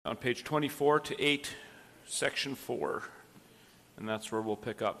page 24 to 8, section 4. And that's where we'll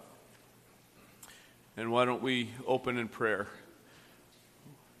pick up. And why don't we open in prayer?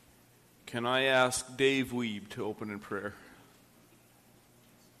 Can I ask Dave Weeb to open in prayer?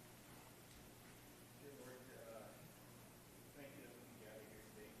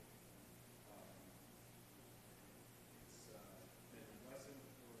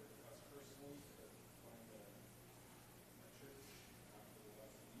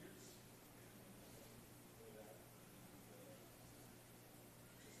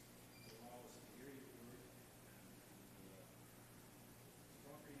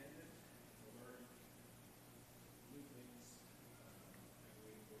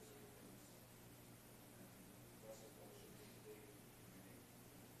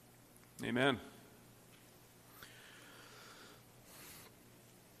 Amen.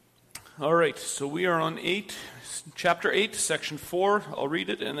 All right, so we are on chapter 8, section 4. I'll read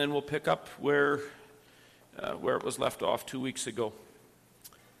it, and then we'll pick up where it was left off 2 weeks ago.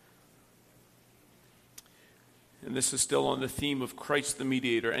 And this is still on the theme of Christ the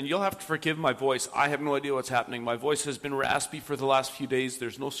Mediator. And you'll have to forgive my voice. I have no idea what's happening. My voice has been raspy for the last few days.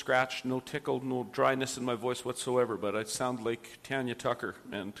 There's no scratch, no tickle, no dryness in my voice whatsoever. But I sound like Tanya Tucker,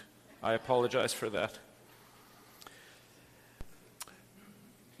 and I apologize for that.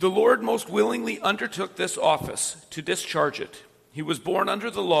 The Lord most willingly undertook this office to discharge it. He was born under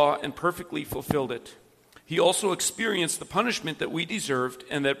the law and perfectly fulfilled it. He also experienced the punishment that we deserved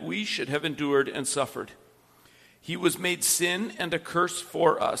and that we should have endured and suffered. He was made sin and a curse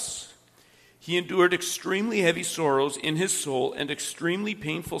for us. He endured extremely heavy sorrows in his soul and extremely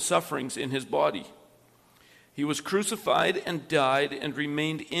painful sufferings in his body. He was crucified and died and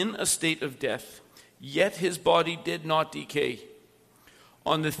remained in a state of death, yet his body did not decay.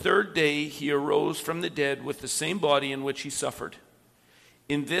 On the third day he arose from the dead with the same body in which he suffered.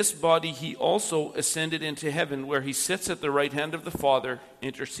 In this body he also ascended into heaven, where he sits at the right hand of the Father,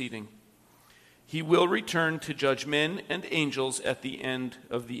 interceding. He will return to judge men and angels at the end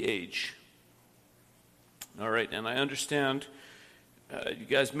of the age. All right, and I understand you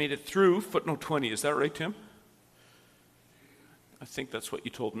guys made it through footnote 20. Is that right, Tim? I think that's what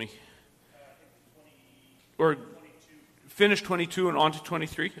you told me. Or finish 22 and on to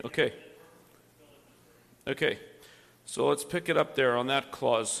 23? Okay. Okay. So let's pick it up there on that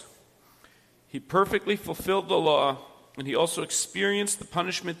clause. He perfectly fulfilled the law, and he also experienced the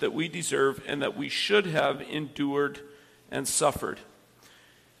punishment that we deserve and that we should have endured and suffered.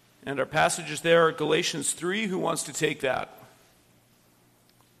 And our passages there are Galatians 3. Who wants to take that?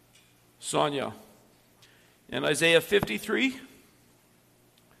 Sonia. And Isaiah 53.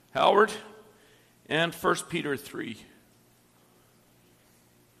 Howard. And 1 Peter 3.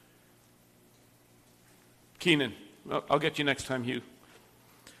 Keenan. I'll get you next time, Hugh.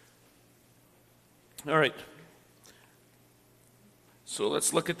 All right. So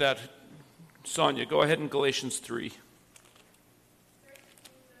let's look at that. Sonia, go ahead in Galatians 3.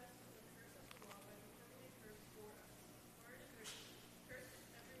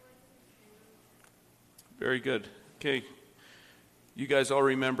 Very good. Okay. You guys all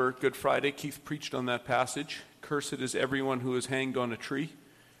remember Good Friday. Keith preached on that passage. Cursed is everyone who is hanged on a tree.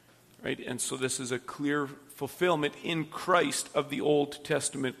 Right? And so this is a clear fulfillment in Christ of the Old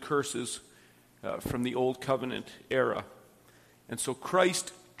Testament curses from the Old Covenant era. And so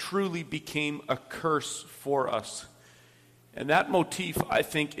Christ truly became a curse for us. And that motif, I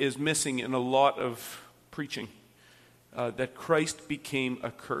think, is missing in a lot of preaching, that Christ became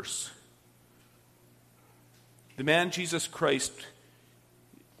a curse. The man Jesus Christ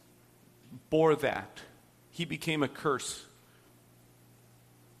bore that. He became a curse.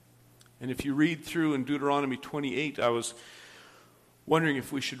 And if you read through in Deuteronomy 28, I was wondering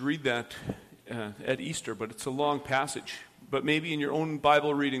if we should read that at Easter, but it's a long passage. But maybe in your own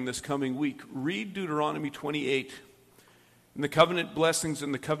Bible reading this coming week, read Deuteronomy 28 and the covenant blessings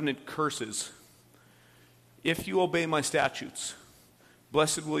and the covenant curses. If you obey my statutes,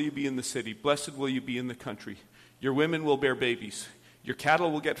 blessed will you be in the city, blessed will you be in the country. Your women will bear babies. Your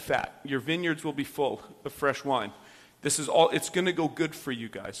cattle will get fat. Your vineyards will be full of fresh wine. This is all, it's going to go good for you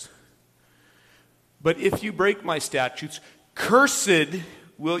guys. But if you break my statutes, cursed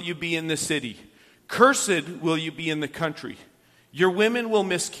will you be in the city. Cursed will you be in the country. Your women will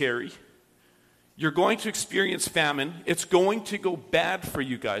miscarry. You're going to experience famine. It's going to go bad for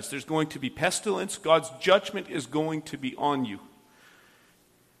you guys. There's going to be pestilence. God's judgment is going to be on you.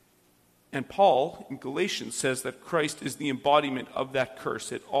 And Paul in Galatians says that Christ is the embodiment of that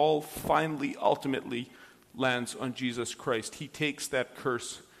curse. It all finally, ultimately lands on Jesus Christ. He takes that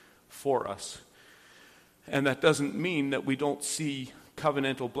curse for us. And that doesn't mean that we don't see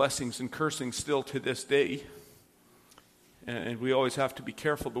covenantal blessings and cursings still to this day. And we always have to be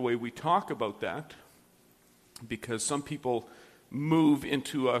careful the way we talk about that, because some people move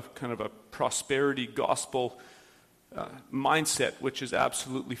into a kind of a prosperity gospel mindset, which is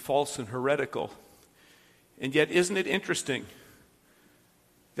absolutely false and heretical. And yet, isn't it interesting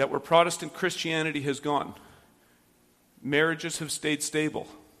that where Protestant Christianity has gone, marriages have stayed stable,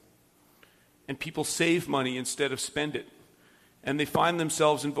 and people save money instead of spend it, and they find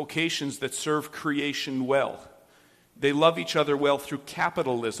themselves in vocations that serve creation well. They love each other well through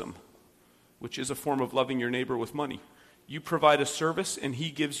capitalism, which is a form of loving your neighbor with money. You provide a service, and he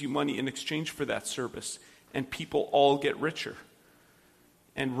gives you money in exchange for that service, and people all get richer.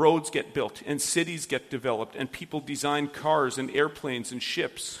 And roads get built, and cities get developed, and people design cars and airplanes and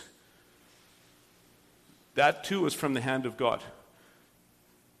ships. That too is from the hand of God.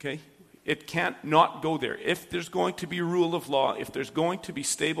 Okay? It can't not go there. If there's going to be rule of law, if there's going to be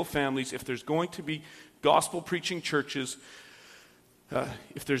stable families, if there's going to be gospel preaching churches,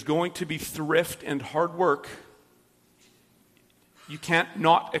 if there's going to be thrift and hard work, you can't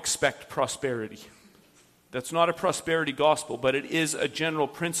not expect prosperity. That's not a prosperity gospel, but it is a general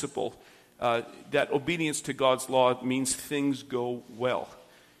principle that obedience to God's law means things go well.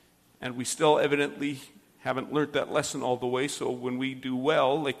 And we still evidently haven't learned that lesson all the way, so when we do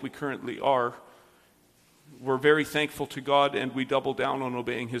well, like we currently are, we're very thankful to God and we double down on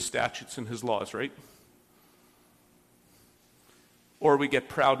obeying His statutes and His laws, right? Or we get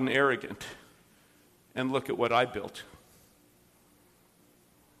proud and arrogant and look at what I built.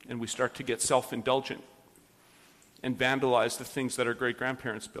 And we start to get self-indulgent and vandalize the things that our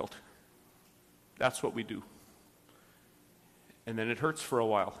great-grandparents built. That's what we do. And then it hurts for a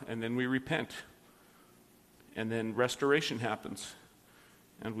while, and then we repent. And then restoration happens,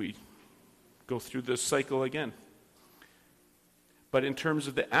 and we go through this cycle again. But in terms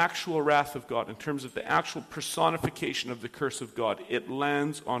of the actual wrath of God, in terms of the actual personification of the curse of God, it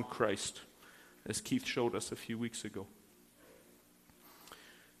lands on Christ, as Keith showed us a few weeks ago.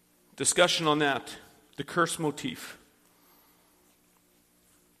 Discussion on that. The curse motif.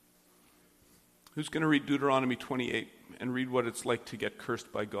 Who's going to read Deuteronomy 28 and read what it's like to get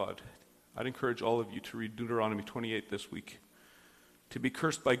cursed by God? I'd encourage all of you to read Deuteronomy 28 this week. To be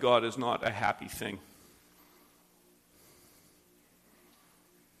cursed by God is not a happy thing.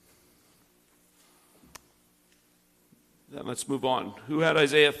 Then let's move on. Who had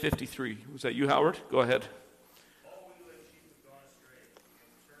Isaiah 53? Was that you, Howard? Go ahead.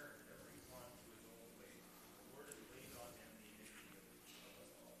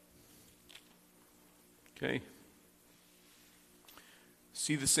 Okay.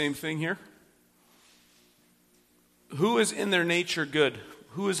 See the same thing here? Who is in their nature good?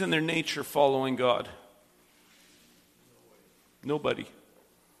 Who is in their nature following God? Nobody.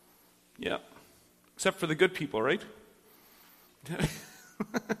 Yeah. Except for the good people, right?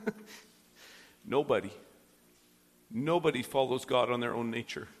 Nobody. Nobody follows God on their own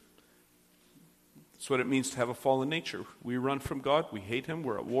nature. That's what it means to have a fallen nature. We run from God. We hate Him.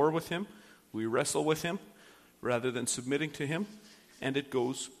 We're at war with Him. We wrestle with Him rather than submitting to Him, and it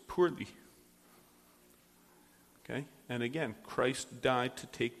goes poorly. Okay? And again, Christ died to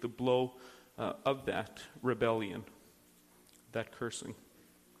take the blow of that rebellion, that cursing.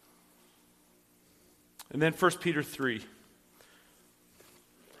 And then 1 Peter 3.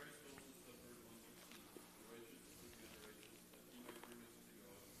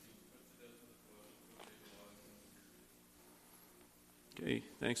 Okay,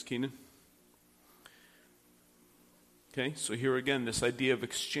 thanks, Keenan. Okay, so here again, this idea of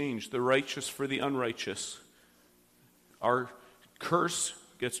exchange, the righteous for the unrighteous. Our curse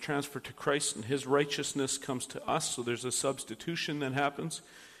gets transferred to Christ, and His righteousness comes to us, so there's a substitution that happens.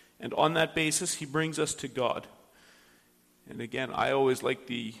 And on that basis, He brings us to God. And again, I always like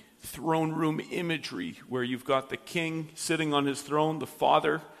the throne room imagery, where you've got the king sitting on his throne, the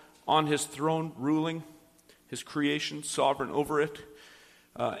Father on His throne, ruling His creation, sovereign over it.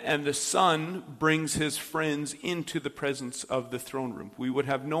 And the Son brings His friends into the presence of the throne room. We would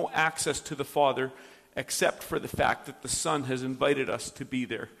have no access to the Father except for the fact that the Son has invited us to be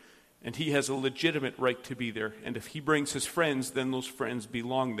there. And He has a legitimate right to be there. And if He brings His friends, then those friends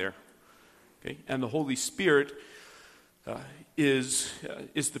belong there. Okay? And the Holy Spirit is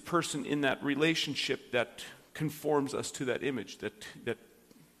the person in that relationship that conforms us to that image, that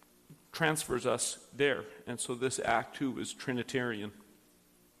transfers us there. And so this act too is Trinitarian.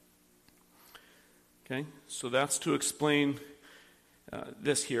 Okay, so that's to explain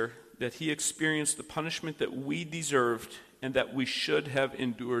this here, that He experienced the punishment that we deserved and that we should have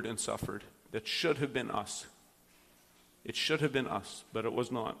endured and suffered, that should have been us. It should have been us, but it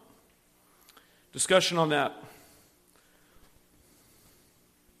was not. Discussion on that.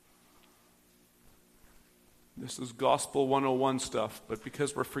 This is Gospel 101 stuff, but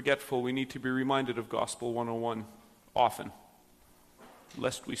because we're forgetful, we need to be reminded of Gospel 101 often,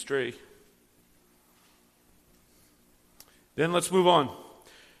 lest we stray. Then let's move on.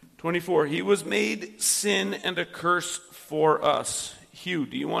 24, he was made sin and a curse for us. Hugh,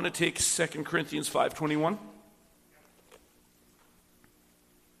 do you want to take 2 Corinthians 5:21?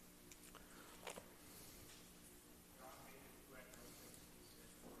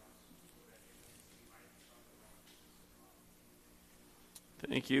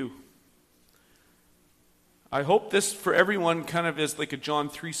 Thank you. I hope this for everyone kind of is like a John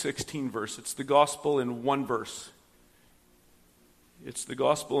 3:16 verse. It's the gospel in one verse. It's the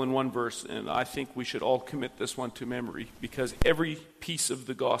gospel in one verse, and I think we should all commit this one to memory because every piece of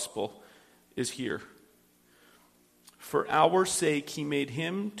the gospel is here. For our sake he made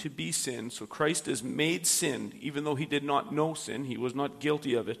him to be sin. So Christ is made sin, even though he did not know sin. He was not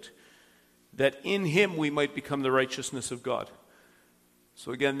guilty of it. That in him we might become the righteousness of God.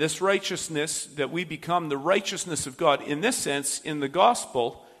 So again, this righteousness, that we become the righteousness of God, in this sense, in the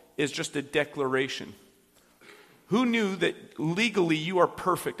gospel, is just a declaration. Who knew that legally you are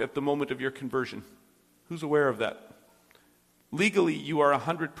perfect at the moment of your conversion? Who's aware of that? Legally, you are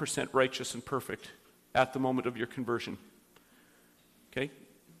 100% righteous and perfect at the moment of your conversion. Okay?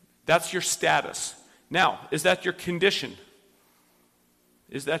 That's your status. Now, is that your condition?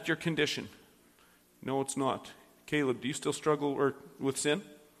 Is that your condition? No, it's not. Caleb, do you still struggle with sin?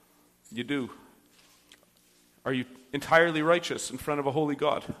 You do. Are you entirely righteous in front of a holy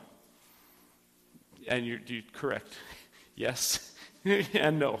God? And you're correct. Yes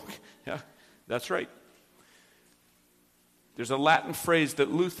and no. Yeah, that's right. There's a Latin phrase that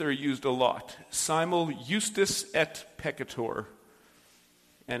Luther used a lot. Simul justus et peccator.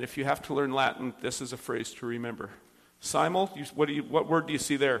 And if you have to learn Latin, this is a phrase to remember. Simul, what word do you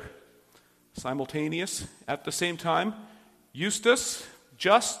see there? Simultaneous, at the same time. Justus,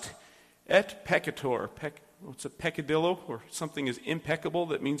 just, et peccator. What's a peccadillo? Or something is impeccable,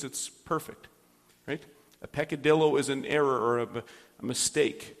 that means it's perfect. Right? A peccadillo is an error or a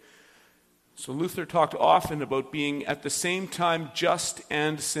mistake. So Luther talked often about being at the same time just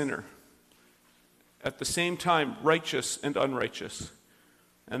and sinner. At the same time righteous and unrighteous.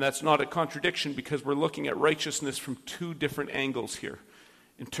 And that's not a contradiction because we're looking at righteousness from two different angles here.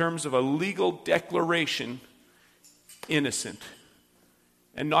 In terms of a legal declaration, innocent.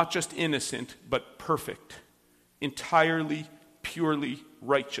 And not just innocent, but perfect. Entirely, purely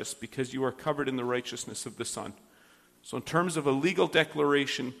righteous because you are covered in the righteousness of the Son. So in terms of a legal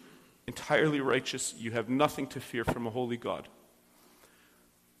declaration, entirely righteous, you have nothing to fear from a holy God.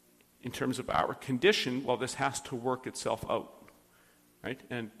 In terms of our condition, well, this has to work itself out. Right?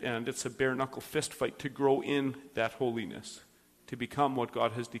 And it's a bare-knuckle fist fight to grow in that holiness, to become what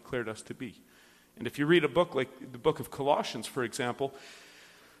God has declared us to be. And if you read a book like the book of Colossians, for example,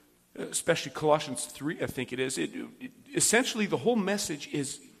 especially Colossians 3, I think it is, essentially the whole message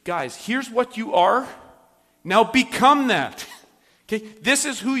is, guys, here's what you are, now become that. Okay, this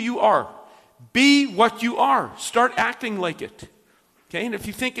is who you are. Be what you are. Start acting like it. Okay, and if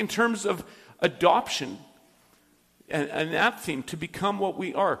you think in terms of adoption and that theme, to become what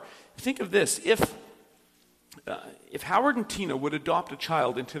we are, think of this. If Howard and Tina would adopt a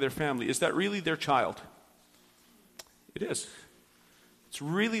child into their family, is that really their child? It is. It's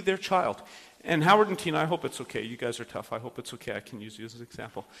really their child. And Howard and Tina, I hope it's okay. You guys are tough. I hope it's okay. I can use you as an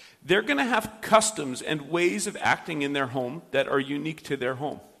example. They're going to have customs and ways of acting in their home that are unique to their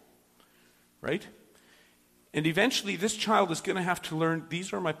home. Right? And eventually this child is going to have to learn,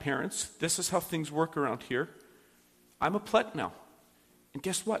 these are my parents. This is how things work around here. I'm a Plet now. And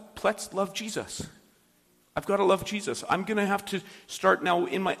guess what? Plets love Jesus. I've got to love Jesus. I'm going to have to start now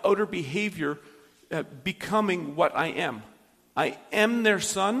in my outer behavior becoming what I am. I am their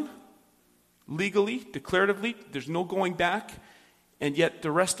son, legally, declaratively. There's no going back. And yet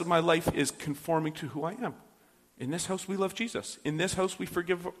the rest of my life is conforming to who I am. In this house we love Jesus. In this house we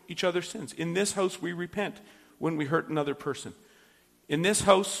forgive each other's sins. In this house we repent when we hurt another person. In this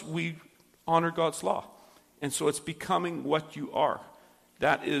house we honor God's law. And so it's becoming what you are.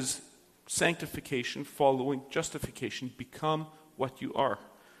 That is sanctification following justification. Become what you are.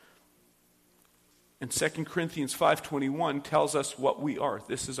 And 2 Corinthians 5:21 tells us what we are.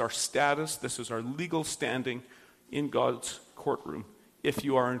 This is our status. This is our legal standing in God's courtroom if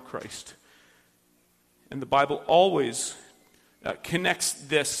you are in Christ. And the Bible always connects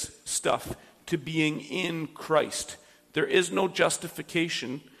this stuff to being in Christ. There is no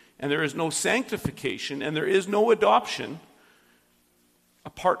justification And there is no sanctification, and there is no adoption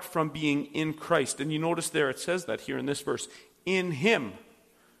apart from being in Christ. And you notice there it says that here in this verse. In him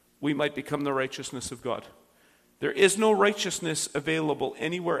we might become the righteousness of God. There is no righteousness available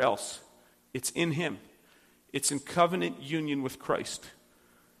anywhere else. It's in him. It's in covenant union with Christ.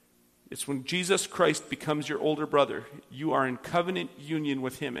 It's when Jesus Christ becomes your older brother. You are in covenant union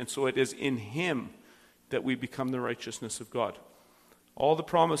with him. And so it is in him that we become the righteousness of God. All the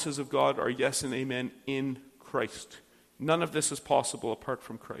promises of God are yes and amen in Christ. None of this is possible apart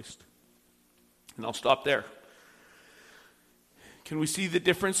from Christ. And I'll stop there. Can we see the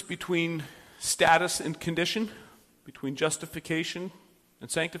difference between status and condition? Between justification and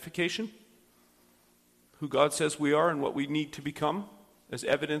sanctification? Who God says we are and what we need to become as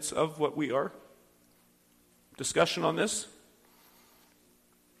evidence of what we are? Discussion on this?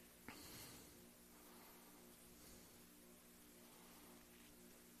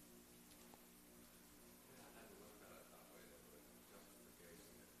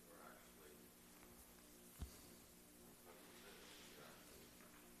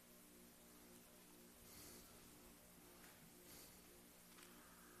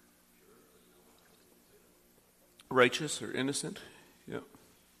 Righteous or innocent? Yeah.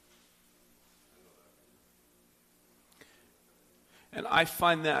 And I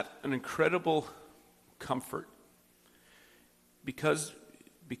find that an incredible comfort because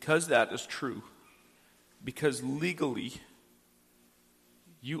that is true. Because legally,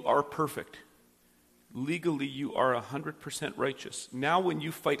 you are perfect. Legally, you are 100% righteous. Now when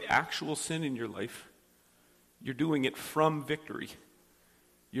you fight actual sin in your life, you're doing it from victory.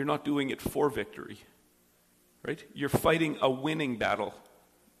 You're not doing it for victory. Right? You're fighting a winning battle,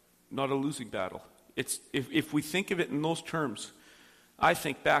 not a losing battle. It's if we think of it in those terms, I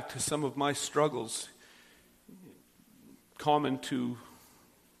think back to some of my struggles common to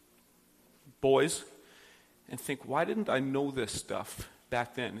boys and think, why didn't I know this stuff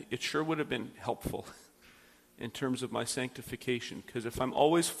back then? It sure would have been helpful in terms of my sanctification. Because if I'm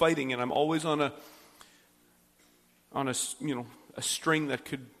always fighting and I'm always on a string that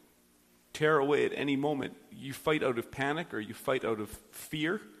could tear away at any moment, you fight out of panic or you fight out of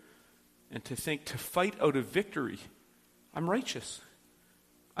fear. And to fight out of victory, I'm righteous.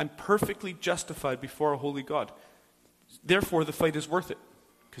 I'm perfectly justified before a holy God. Therefore, the fight is worth it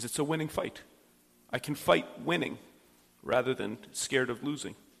because it's a winning fight. I can fight winning rather than scared of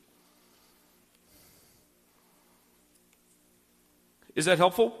losing. Is that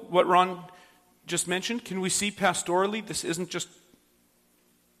helpful, what Ron just mentioned? Can we see pastorally, this isn't just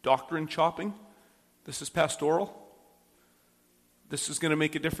doctrine chopping. This is pastoral. This is going to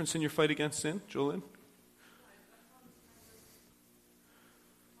make a difference in your fight against sin, Jolene?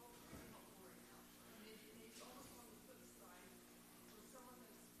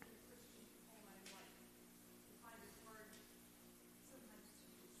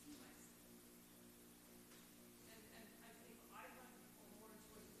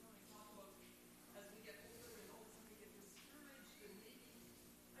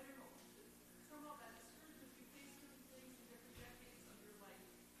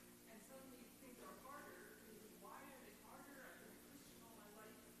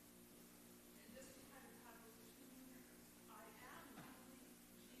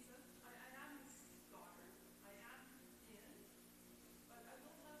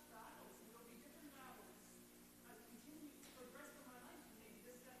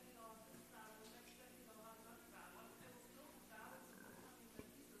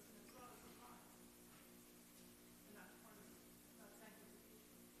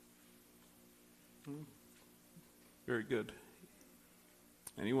 Very good.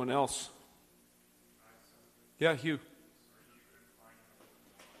 Anyone else? Yeah, Hugh.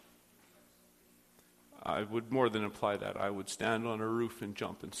 I would more than imply that. I would stand on a roof and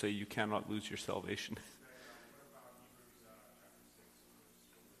jump and say you cannot lose your salvation.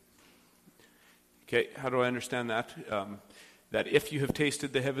 Okay, how do I understand that? That if you have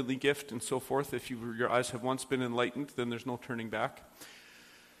tasted the heavenly gift and so forth, if your eyes have once been enlightened, then there's no turning back.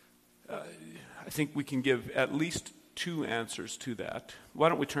 I think we can give at least two answers to that. Why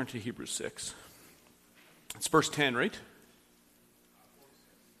don't we turn to Hebrews 6? It's verse 10, right?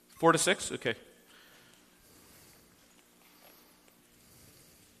 4 to 6? Okay.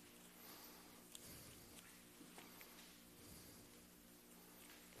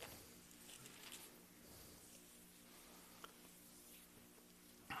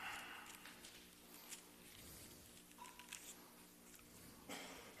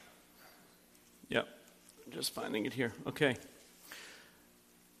 Yep, just finding it here. Okay.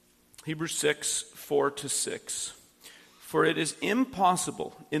 Hebrews 6, 4 to 6. For it is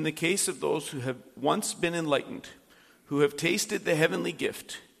impossible in the case of those who have once been enlightened, who have tasted the heavenly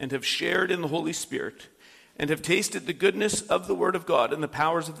gift and have shared in the Holy Spirit, and have tasted the goodness of the Word of God and the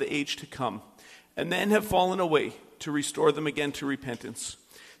powers of the age to come, and then have fallen away, to restore them again to repentance,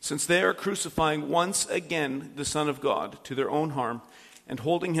 since they are crucifying once again the Son of God to their own harm and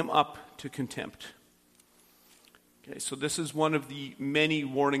holding him up to contempt. Okay, so this is one of the many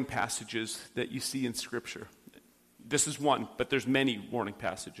warning passages that you see in Scripture. This is one, but there's many warning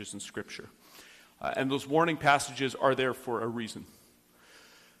passages in Scripture. And those warning passages are there for a reason.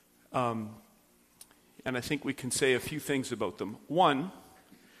 And I think we can say a few things about them. One,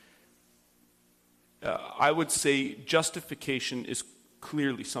 I would say justification is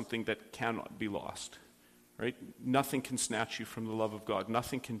clearly something that cannot be lost. Right? Nothing can snatch you from the love of God.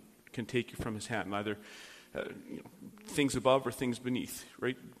 Nothing can take you from his hand, neither things above or things beneath,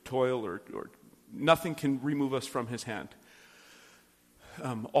 right? Toil or nothing can remove us from his hand.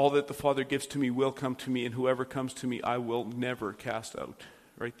 All that the Father gives to me will come to me, and whoever comes to me I will never cast out.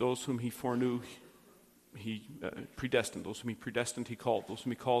 Right? Those whom he foreknew, he predestined. Those whom he predestined, he called. Those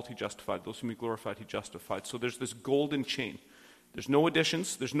whom he called, he justified. Those whom he glorified, he justified. So there's this golden chain. There's no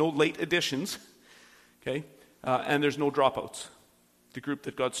additions. There's no late additions. Okay? And there's no dropouts. The group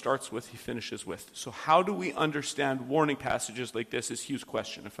that God starts with, he finishes with. So how do we understand warning passages like this is Hugh's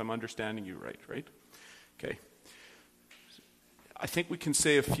question, if I'm understanding you right? Okay. I think we can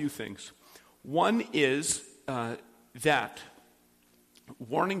say a few things. One is that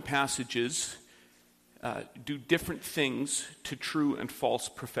warning passages do different things to true and false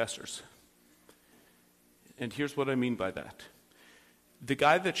professors. And here's what I mean by that. The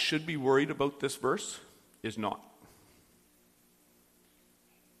guy that should be worried about this verse is not.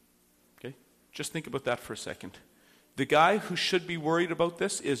 Okay? Just think about that for a second. The guy who should be worried about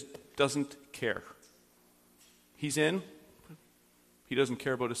this doesn't care. He's in. He doesn't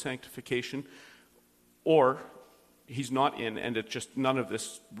care about his sanctification. Or he's not in, and none of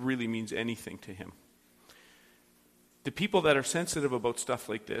this really means anything to him. The people that are sensitive about stuff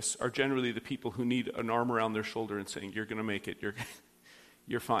like this are generally the people who need an arm around their shoulder and saying, you're going to make it,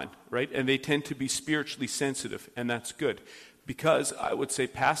 you're fine, right? And they tend to be spiritually sensitive, and that's good. Because I would say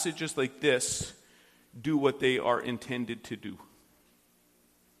passages like this do what they are intended to do.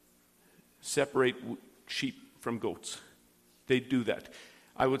 Separate sheep from goats. They do that.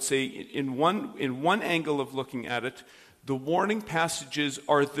 I would say in one angle of looking at it, the warning passages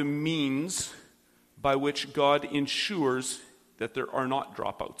are the means by which God ensures that there are not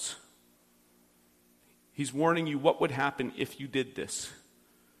dropouts. He's warning you what would happen if you did this.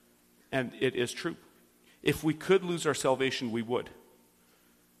 And it is true. If we could lose our salvation, we would.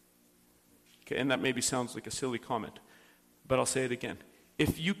 Okay, and that maybe sounds like a silly comment, but I'll say it again.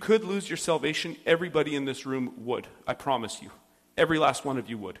 If you could lose your salvation, everybody in this room would. I promise you. Every last one of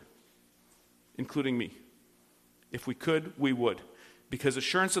you would, including me. If we could, we would. Because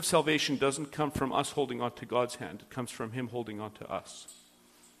assurance of salvation doesn't come from us holding on to God's hand. It comes from him holding on to us.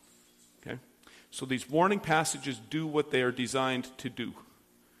 Okay? So these warning passages do what they are designed to do.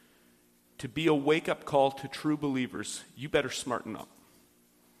 To be a wake-up call to true believers, you better smarten up.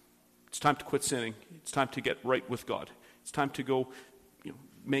 It's time to quit sinning. It's time to get right with God. It's time to go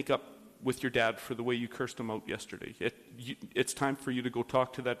make up with your dad for the way you cursed him out yesterday. It's time for you to go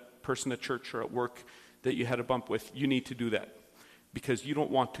talk to that person at church or at work that you had a bump with. You need to do that because you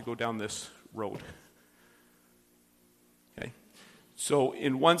don't want to go down this road. Okay? So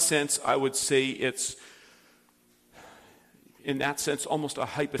in one sense, I would say it's, in that sense, almost a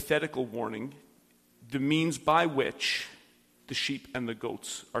hypothetical warning, the means by which the sheep and the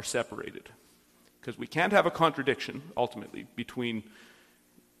goats are separated. Because we can't have a contradiction, ultimately, between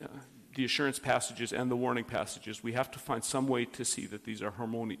the assurance passages and the warning passages. We have to find some way to see that these are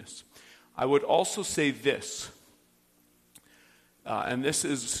harmonious. I would also say this, and this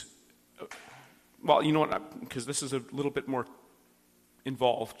is, well, you know what, because this is a little bit more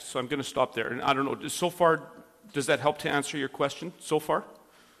involved, so I'm going to stop there. And I don't know, so far, does that help to answer your question so far?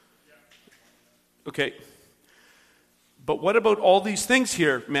 Okay. But what about all these things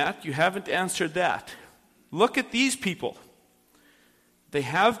here, Matt? You haven't answered that. Look at these people. They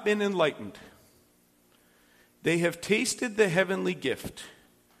have been enlightened. They have tasted the heavenly gift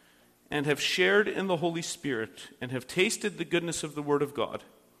and have shared in the Holy Spirit and have tasted the goodness of the Word of God.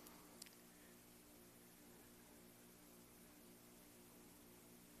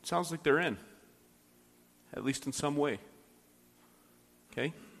 Sounds like they're in, at least in some way.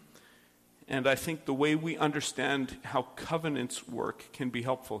 Okay? And I think the way we understand how covenants work can be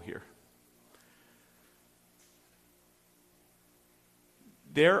helpful here.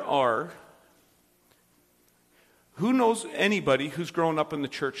 Who knows anybody who's grown up in the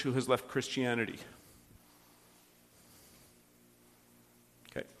church who has left Christianity?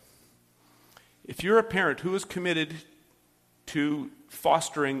 Okay. If you're a parent who is committed to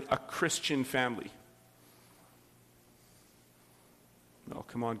fostering a Christian family, oh,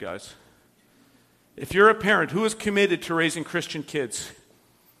 come on, guys. If you're a parent who is committed to raising Christian kids,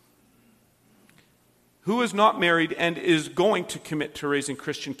 who is not married and is going to commit to raising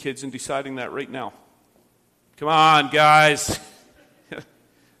Christian kids and deciding that right now? Come on, guys.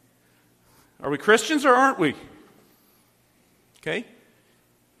 Are we Christians or aren't we? Okay?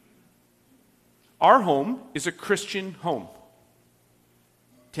 Our home is a Christian home.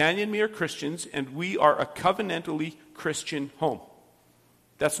 Tanya and me are Christians, and we are a covenantally Christian home.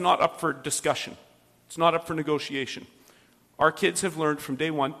 That's not up for discussion. It's not up for negotiation. Our kids have learned from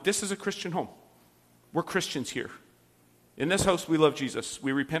day one, this is a Christian home. We're Christians here. In this house, we love Jesus.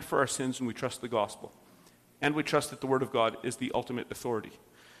 We repent for our sins, and we trust the gospel. And we trust that the Word of God is the ultimate authority.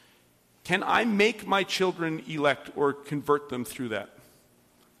 Can I make my children elect or convert them through that?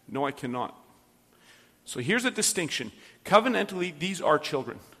 No, I cannot. So here's a distinction. Covenantally, these are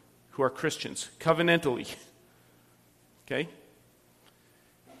children who are Christians. Covenantally. Okay?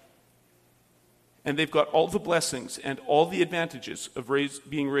 And they've got all the blessings and all the advantages of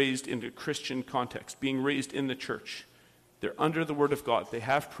being raised in a Christian context, being raised in the church. They're under the Word of God. They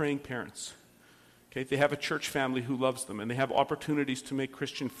have praying parents. Okay, they have a church family who loves them, and they have opportunities to make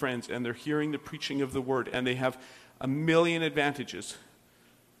Christian friends, and they're hearing the preaching of the Word, and they have a million advantages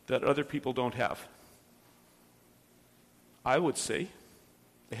that other people don't have. I would say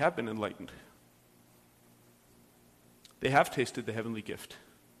they have been enlightened. They have tasted the heavenly gift.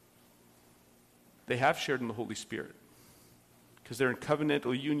 They have shared in the Holy Spirit because they're in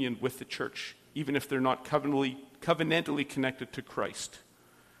covenantal union with the church, even if they're not covenantally connected to Christ.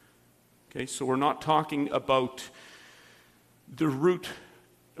 Okay, so we're not talking about the root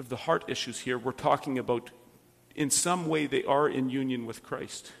of the heart issues here. We're talking about in some way they are in union with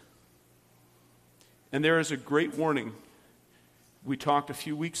Christ. And there is a great warning. We talked a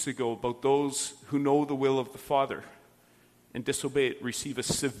few weeks ago about those who know the will of the Father and disobey it receive a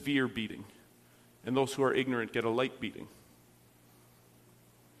severe beating. And those who are ignorant get a light beating.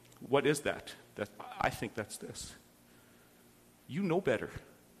 What is that? I think that's this. You know better.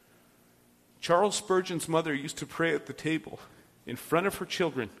 Charles Spurgeon's mother used to pray at the table in front of her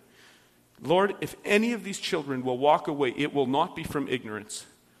children, Lord, if any of these children will walk away, it will not be from ignorance.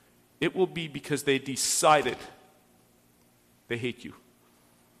 It will be because they decided they hate you.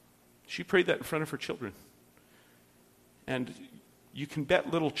 She prayed that in front of her children. And you can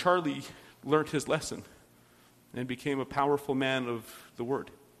bet little Charlie learned his lesson and became a powerful man of the Word.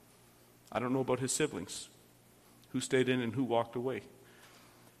 I don't know about his siblings, who stayed in and who walked away.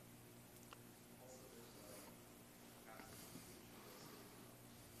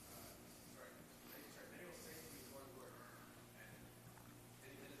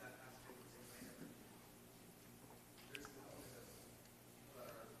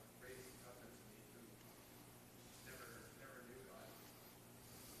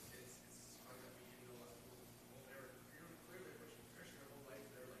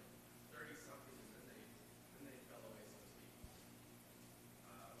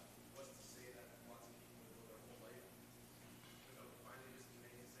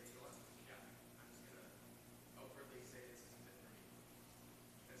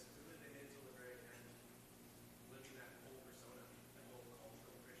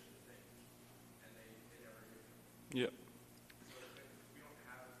 Yeah.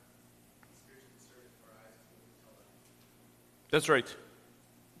 That's right.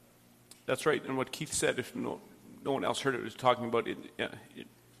 That's right. And what Keith said, if no one else heard it, was talking about the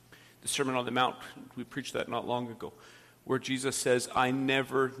Sermon on the Mount. We preached that not long ago, where Jesus says, I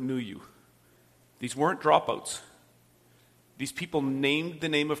never knew you. These weren't dropouts. These people named the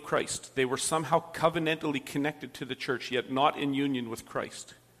name of Christ. They were somehow covenantally connected to the church, yet not in union with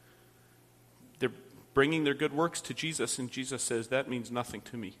Christ. They're bringing their good works to Jesus, and Jesus says, that means nothing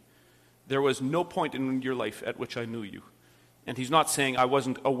to me. There was no point in your life at which I knew you. And he's not saying I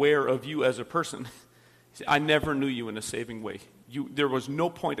wasn't aware of you as a person. I never knew you in a saving way. There was no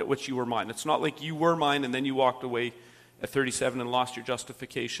point at which you were mine. It's not like you were mine and then you walked away at 37 and lost your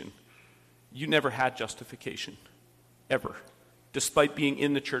justification. You never had justification, ever, despite being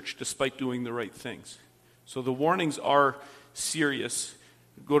in the church, despite doing the right things. So the warnings are serious.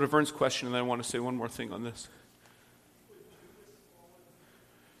 Go to Vern's question, and then I want to say one more thing on this.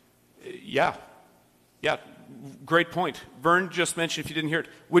 Yeah, great point. Vern just mentioned, if you didn't hear it,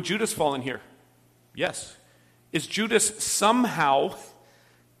 would Judas fall in here? Yes. Is Judas somehow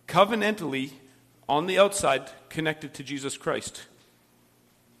covenantally on the outside connected to Jesus Christ.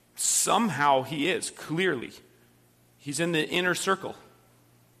 Somehow he is, clearly. He's in the inner circle.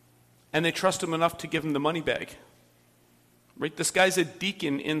 And they trust him enough to give him the money bag. Right? This guy's a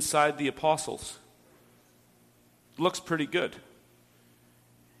deacon inside the apostles. Looks pretty good.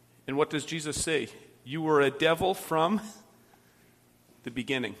 And what does Jesus say? You were a devil from the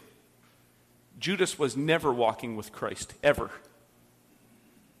beginning. Judas was never walking with Christ, ever.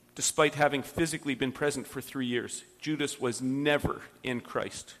 Despite having physically been present for 3 years, Judas was never in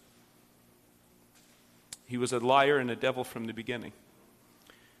Christ. He was a liar and a devil from the beginning.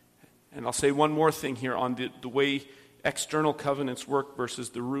 And I'll say one more thing here on the way external covenants work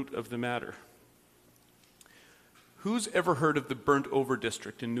versus the root of the matter. Who's ever heard of the burnt-over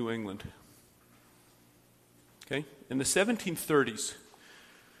district in New England? Okay, in the 1730s,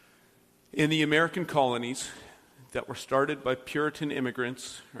 in the American colonies that were started by Puritan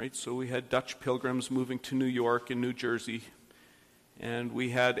immigrants, right? So we had Dutch pilgrims moving to New York and New Jersey, and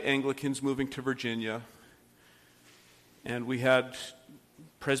we had Anglicans moving to Virginia, and we had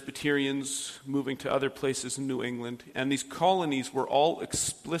Presbyterians moving to other places in New England, and these colonies were all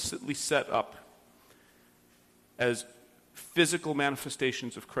explicitly set up as physical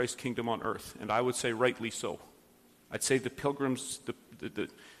manifestations of Christ's kingdom on earth, and I would say rightly so. I'd say the pilgrims,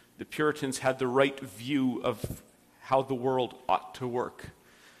 the Puritans had the right view of how the world ought to work.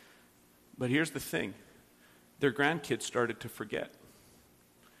 But here's the thing. Their grandkids started to forget.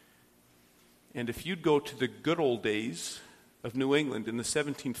 And if you'd go to the good old days of New England in the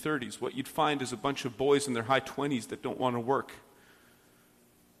 1730s, what you'd find is a bunch of boys in their high 20s that don't want to work,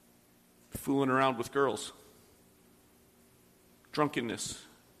 fooling around with girls, drunkenness,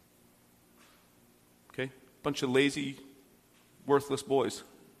 okay? Bunch of lazy, worthless boys.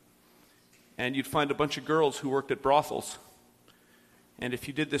 And you'd find a bunch of girls who worked at brothels. And if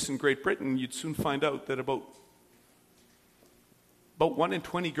you did this in Great Britain, you'd soon find out that about 1 in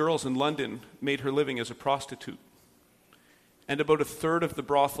 20 girls in London made her living as a prostitute. And about a third of the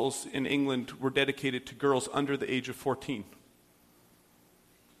brothels in England were dedicated to girls under the age of 14.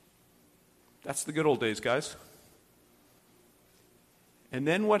 That's the good old days, guys. And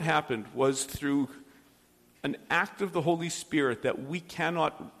then what happened was, through an act of the Holy Spirit that we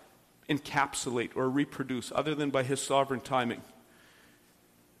cannot encapsulate or reproduce other than by his sovereign timing,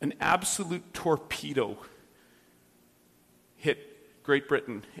 an absolute torpedo hit Great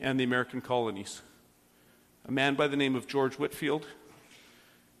Britain and the American colonies. A man by the name of George Whitefield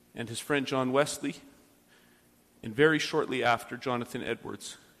and his friend John Wesley, and very shortly after, Jonathan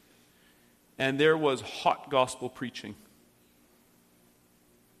Edwards. And there was hot gospel preaching.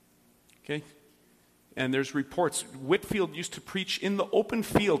 Okay? And there's reports. Whitefield used to preach in the open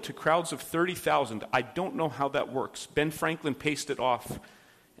field to crowds of 30,000. I don't know how that works. Ben Franklin paced it off,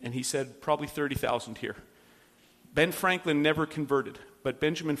 and he said probably 30,000 here. Ben Franklin never converted, but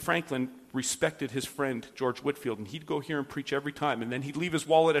Benjamin Franklin respected his friend George Whitefield, and he'd go hear him preach every time, and then he'd leave his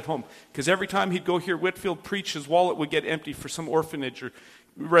wallet at home, because every time he'd go hear Whitefield preach, his wallet would get empty for some orphanage or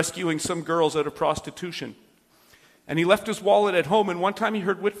rescuing some girls out of prostitution. And he left his wallet at home, and one time he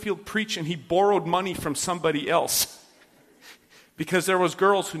heard Whitefield preach, and he borrowed money from somebody else because there was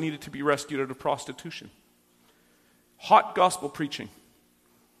girls who needed to be rescued out of prostitution. Hot gospel preaching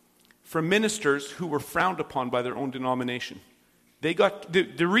from ministers who were frowned upon by their own denomination. They got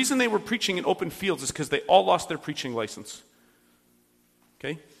the reason they were preaching in open fields is because they all lost their preaching license.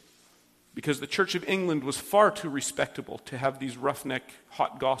 Okay? Because the Church of England was far too respectable to have these roughneck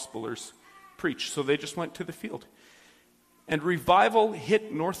hot gospelers preach, so they just went to the field. And revival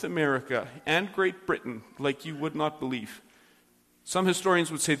hit North America and Great Britain like you would not believe. Some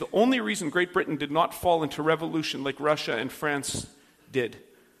historians would say the only reason Great Britain did not fall into revolution like Russia and France did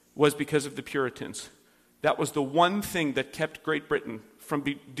was because of the Puritans. That was the one thing that kept Great Britain from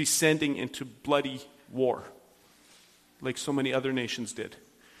descending into bloody war, like so many other nations did.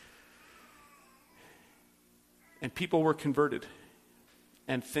 And people were converted,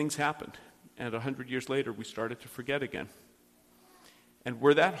 and things happened. And 100 years later, we started to forget again. And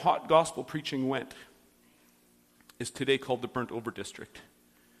where that hot gospel preaching went is today called the burnt-over district.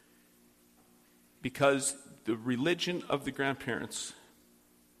 Because the religion of the grandparents,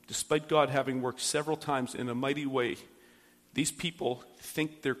 despite God having worked several times in a mighty way, these people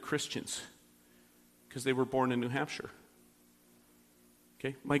think they're Christians because they were born in New Hampshire.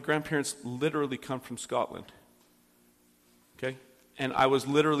 Okay? My grandparents literally come from Scotland. Okay? And I was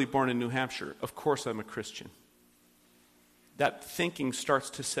literally born in New Hampshire. Of course I'm a Christian. That thinking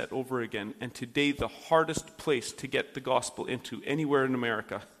starts to set over again. And today the hardest place to get the gospel into anywhere in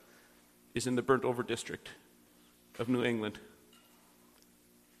America is in the burnt-over district of New England.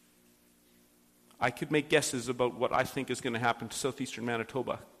 I could make guesses about what I think is going to happen to southeastern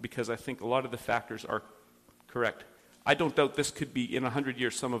Manitoba because I think a lot of the factors are correct. I don't doubt this could be, in 100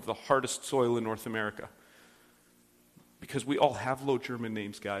 years, some of the hardest soil in North America. Because we all have Low German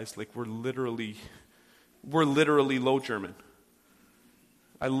names, guys. Like, we're literally Low German.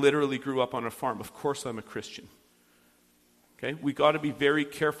 I literally grew up on a farm. Of course I'm a Christian. Okay? We got to be very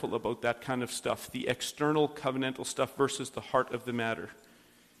careful about that kind of stuff. The external covenantal stuff versus the heart of the matter.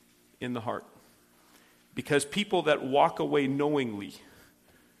 In the heart. Because people that walk away knowingly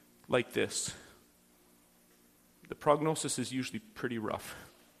like this, the prognosis is usually pretty rough.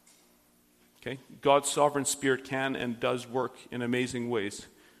 Okay? God's sovereign spirit can and does work in amazing ways.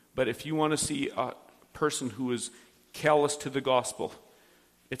 But if you want to see a person who is callous to the gospel,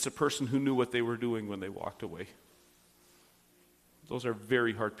 it's a person who knew what they were doing when they walked away. Those are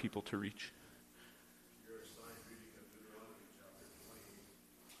very hard people to reach. You're assigned reading of Deuteronomy chapter 20.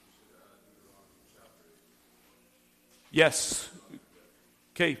 Deuteronomy chapter 8. Yes.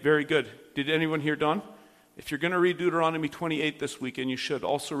 Okay, very good. Did anyone hear Don? If you're going to read Deuteronomy 28 this weekend, you should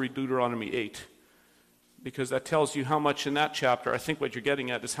also read Deuteronomy 8. Because that tells you how much in that chapter, I think what you're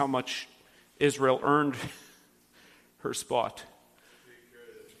getting at is how much Israel earned her spot.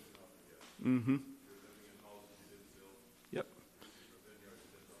 Mm-hmm. Yep.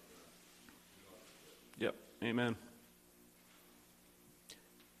 Yep. Amen.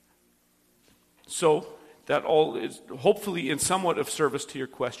 So, that all is hopefully in somewhat of service to your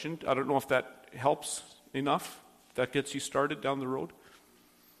question. I don't know if that helps enough, if that gets you started down the road.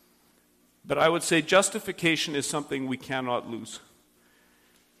 But I would say justification is something we cannot lose.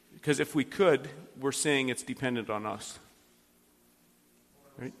 Because if we could, we're saying it's dependent on us.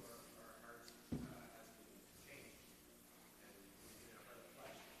 Right?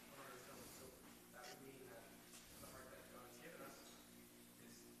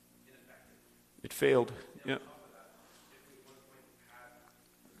 It failed. Yeah.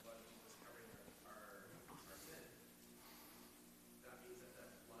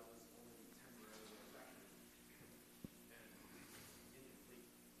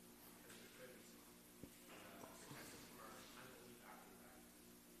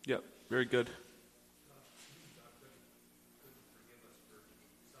 Yeah, very good.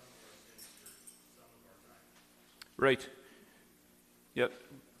 Right. Yep.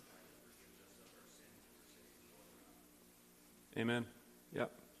 Amen.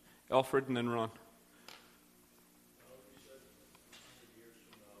 Yep. Alfred and then Ron.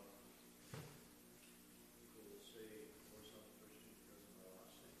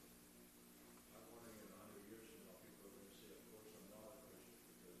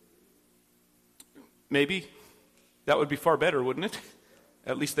 Maybe. That would be far better, wouldn't it?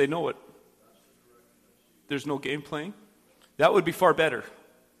 At least they know it. There's no game playing. That would be far better.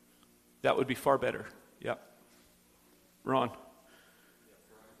 That would be far better. Yeah. Ron.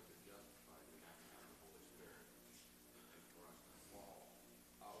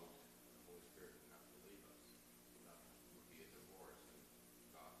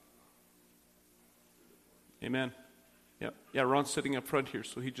 Amen. Yeah, Ron's sitting up front here,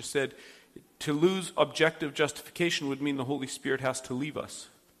 so he just said to lose objective justification would mean the Holy Spirit has to leave us.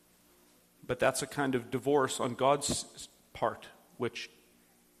 But that's a kind of divorce on God's part, which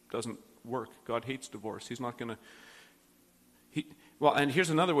doesn't work. God hates divorce. He's not going to... Well, and here's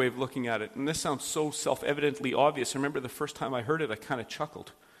another way of looking at it, and this sounds so self-evidently obvious. I remember the first time I heard it, I kind of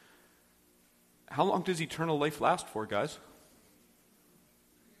chuckled. How long does eternal life last for, guys?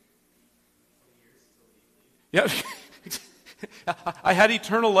 Yeah, I had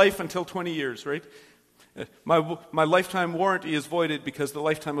eternal life until 20 years, right? My lifetime warranty is voided because the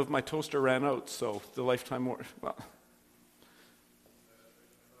lifetime of my toaster ran out, so the lifetime warranty... Well.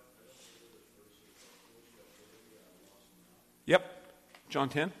 Yep. John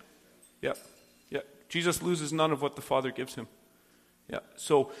 10? Yep. Jesus loses none of what the Father gives him. Yeah.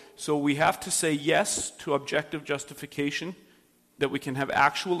 So we have to say yes to objective justification, that we can have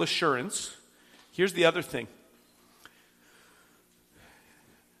actual assurance. Here's the other thing.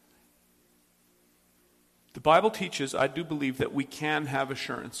 The Bible teaches, I do believe, that we can have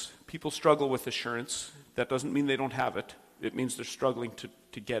assurance. People struggle with assurance. That doesn't mean they don't have it. It means they're struggling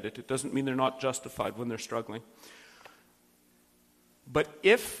to get it. It doesn't mean they're not justified when they're struggling. But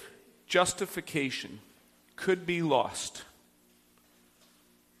if justification could be lost,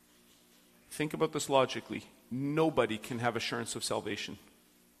 think about this logically. Nobody can have assurance of salvation.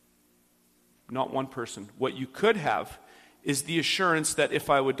 Not one person. What you could have is the assurance that if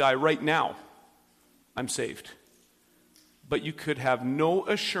I would die right now, I'm saved. But you could have no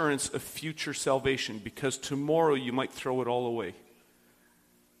assurance of future salvation because tomorrow you might throw it all away.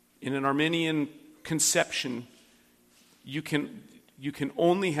 In an Arminian conception, you can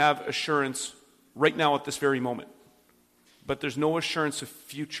only have assurance right now at this very moment. But there's no assurance of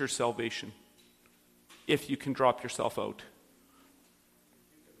future salvation if you can drop yourself out.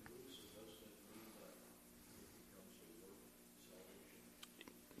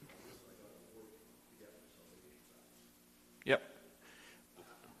 Yep.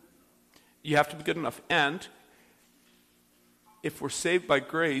 You have to be good enough. And if we're saved by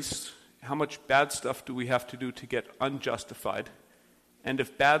grace, how much bad stuff do we have to do to get unjustified? And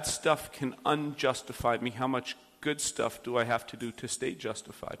if bad stuff can unjustify me, how much good stuff do I have to do to stay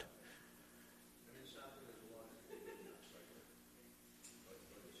justified?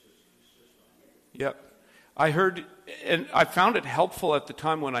 Yep. I heard, and I found it helpful at the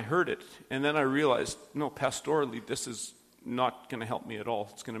time when I heard it, and then I realized, no, pastorally, this is not going to help me at all.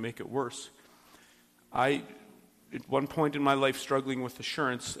 It's going to make it worse. At one point in my life, struggling with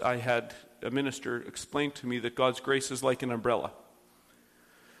assurance, I had a minister explain to me that God's grace is like an umbrella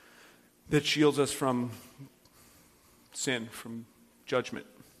that shields us from sin, from judgment.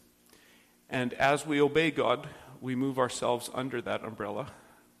 And as we obey God, we move ourselves under that umbrella,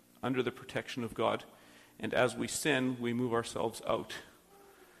 under the protection of God. And as we sin, we move ourselves out.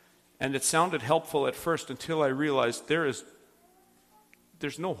 And it sounded helpful at first until I realized there's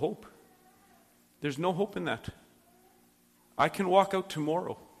no hope. There's no hope in that. I can walk out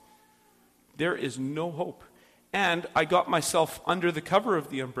tomorrow. There is no hope. And I got myself under the cover of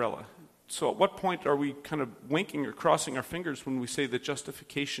the umbrella. So at what point are we kind of winking or crossing our fingers when we say that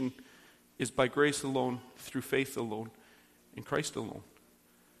justification is by grace alone, through faith alone, in Christ alone?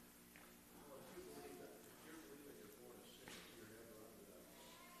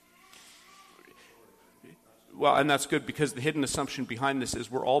 Well, and that's good, because the hidden assumption behind this is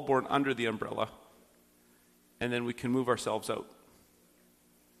we're all born under the umbrella, and then we can move ourselves out.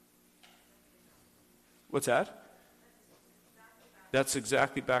 What's that? That's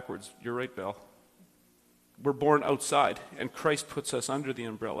exactly backwards. You're right, Belle. We're born outside, and Christ puts us under the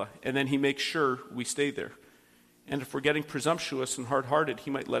umbrella, and then he makes sure we stay there. And if we're getting presumptuous and hard-hearted,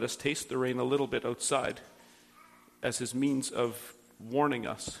 he might let us taste the rain a little bit outside as his means of warning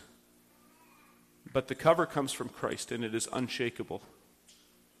us. But the cover comes from Christ, and it is unshakable.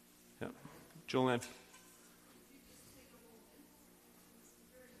 Yeah. Jolene.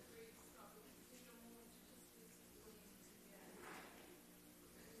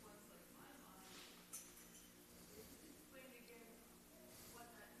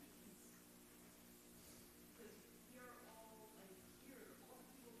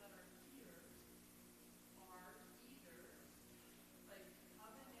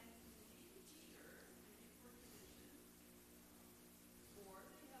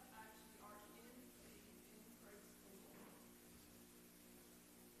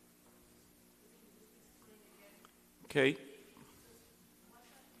 Okay.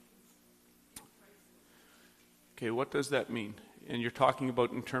 Okay, what does that mean? And you're talking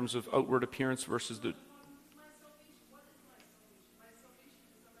about in terms of outward appearance versus the...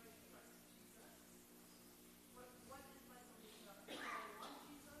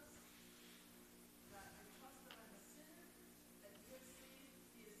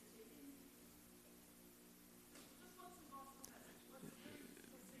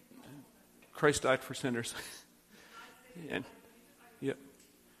 Christ died for sinners. And yeah.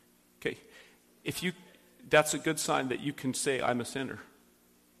 Okay. That's a good sign that you can say I'm a sinner.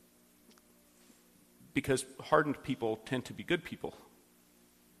 Because hardened people tend to be good people.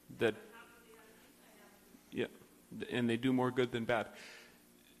 Yeah. And they do more good than bad.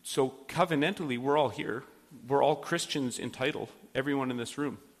 So covenantally, we're all here. We're all Christians in title, everyone in this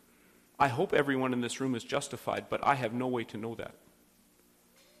room. I hope everyone in this room is justified, but I have no way to know that.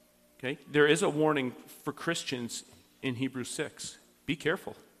 Okay? There is a warning for Christians in Hebrews 6. Be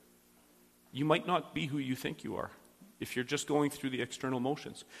careful. You might not be who you think you are if you're just going through the external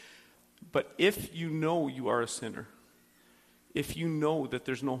motions. But if you know you are a sinner, if you know that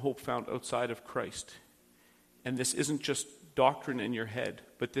there's no hope found outside of Christ, and this isn't just doctrine in your head,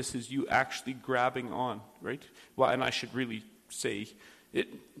 but this is you actually grabbing on, right? Well, and I should really say,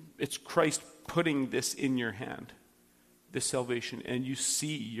 it's Christ putting this in your hand, this salvation, and you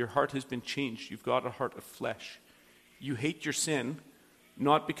see your heart has been changed. You've got a heart of flesh. You hate your sin,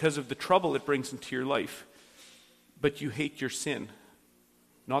 not because of the trouble it brings into your life, but you hate your sin,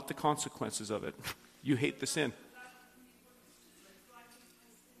 not the consequences of it. You hate the sin.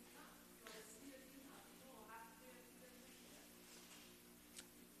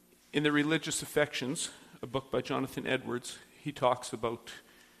 In The Religious Affections, a book by Jonathan Edwards, he talks about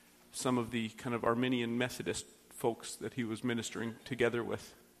some of the kind of Arminian Methodist folks that he was ministering together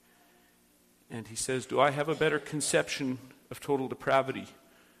with. And he says, do I have a better conception of total depravity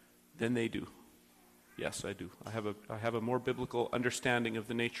than they do? Yes, I do. I have a more biblical understanding of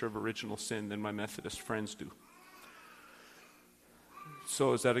the nature of original sin than my Methodist friends do.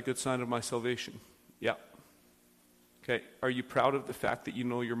 So is that a good sign of my salvation? Yeah. Okay, are you proud of the fact that you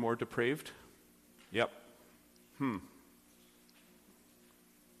know you're more depraved? Yep.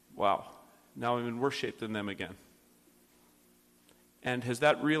 Wow. Now I'm in worse shape than them again. And has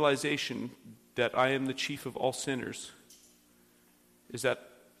that realization that I am the chief of all sinners, is that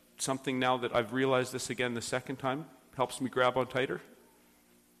something now that I've realized this again the second time helps me grab on tighter?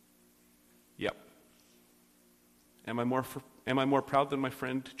 Yep. Am I more proud than my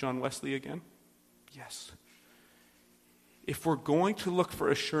friend John Wesley again? Yes. If we're going to look for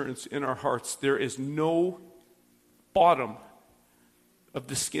assurance in our hearts, there is no bottom of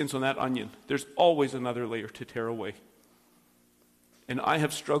the skins on that onion. There's always another layer to tear away. And I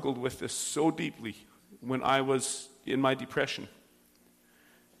have struggled with this so deeply when I was in my depression,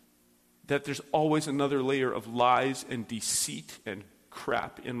 that there's always another layer of lies and deceit and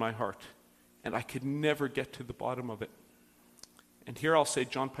crap in my heart. And I could never get to the bottom of it. And here I'll say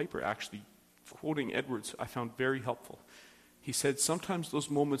John Piper, actually, quoting Edwards, I found very helpful. He said, sometimes those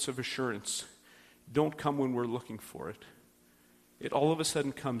moments of assurance don't come when we're looking for it. It all of a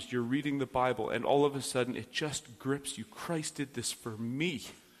sudden comes, you're reading the Bible, and all of a sudden it just grips you. Christ did this for me.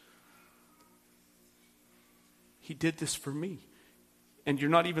 He did this for me. And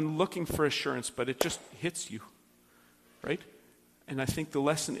you're not even looking for assurance, but it just hits you, right? And I think the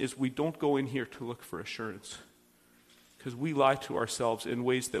lesson is we don't go in here to look for assurance, because we lie to ourselves in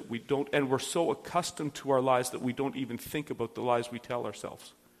ways that we don't, and we're so accustomed to our lies that we don't even think about the lies we tell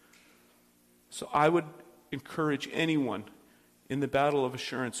ourselves. So I would encourage anyone in the battle of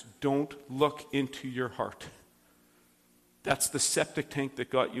assurance, don't look into your heart. That's the septic tank that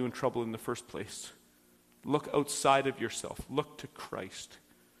got you in trouble in the first place. Look outside of yourself. Look to Christ.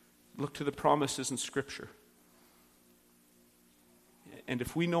 Look to the promises in Scripture. And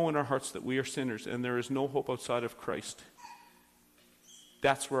if we know in our hearts that we are sinners and there is no hope outside of Christ,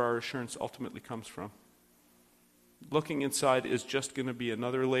 that's where our assurance ultimately comes from. Looking inside is just going to be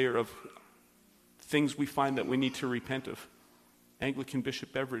another layer of things we find that we need to repent of. Anglican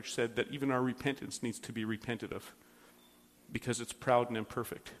Bishop Beveridge said that even our repentance needs to be repented of because it's proud and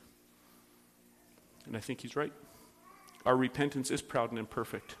imperfect. And I think he's right. Our repentance is proud and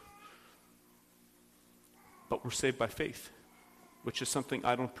imperfect. But we're saved by faith, which is something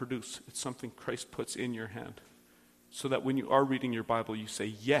I don't produce. It's something Christ puts in your hand. So that when you are reading your Bible, you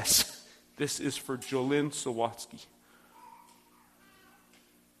say, yes, this is for Jolynn Sawatsky.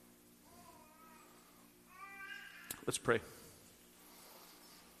 Let's pray.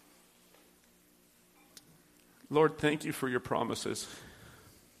 Lord, thank you for your promises.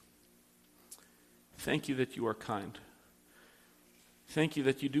 Thank you that you are kind. Thank you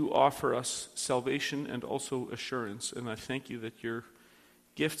that you do offer us salvation and also assurance. And I thank you that your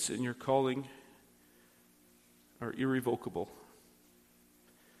gifts and your calling are irrevocable.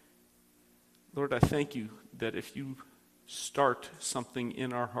 Lord, I thank you that if you start something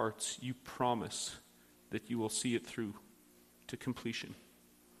in our hearts, you promise that you will see it through to completion.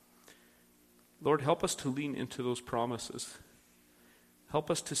 Lord, help us to lean into those promises.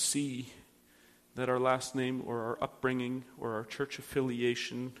 Help us to see that our last name or our upbringing or our church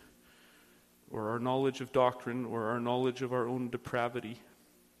affiliation or our knowledge of doctrine or our knowledge of our own depravity,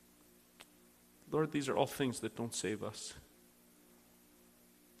 Lord, these are all things that don't save us.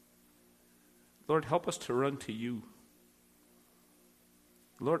 Lord, help us to run to you.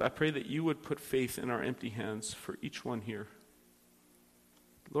 Lord, I pray that you would put faith in our empty hands for each one here.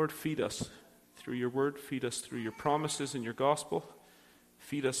 Lord, feed us through your word, feed us through your promises in your gospel,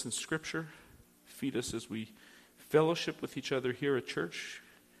 feed us in Scripture, feed us as we fellowship with each other here at church,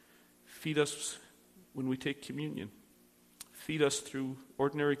 feed us when we take communion, feed us through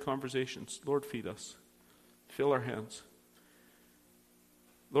ordinary conversations. Lord, feed us. Fill our hands.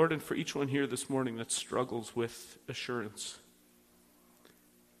 Lord, and for each one here this morning that struggles with assurance,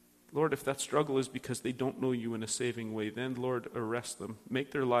 Lord, if that struggle is because they don't know you in a saving way, then, Lord, arrest them.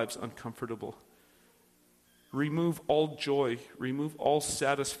 Make their lives uncomfortable. Remove all joy. Remove all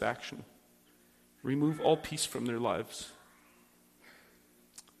satisfaction. Remove all peace from their lives.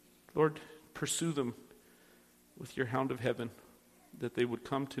 Lord, pursue them with your hound of heaven, that they would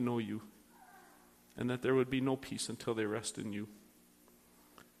come to know you, and that there would be no peace until they rest in you.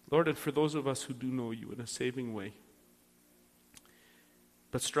 Lord, and for those of us who do know you in a saving way,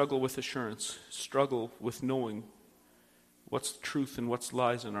 but struggle with assurance, struggle with knowing what's truth and what's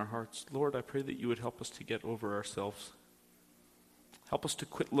lies in our hearts, Lord, I pray that you would help us to get over ourselves. Help us to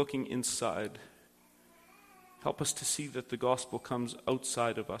quit looking inside. Help us to see that the gospel comes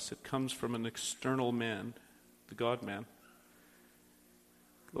outside of us. It comes from an external man, the God-man.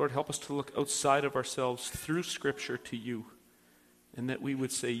 Lord, help us to look outside of ourselves through Scripture to you, and that we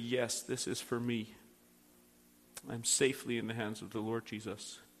would say, yes, this is for me. I'm safely in the hands of the Lord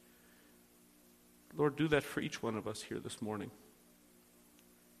Jesus. Lord, do that for each one of us here this morning.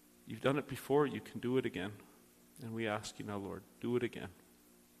 You've done it before, you can do it again. And we ask you now, Lord, do it again.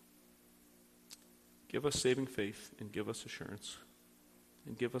 Give us saving faith and give us assurance.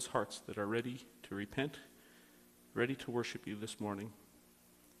 And give us hearts that are ready to repent, ready to worship you this morning.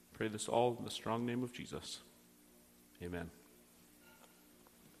 Pray this all in the strong name of Jesus. Amen.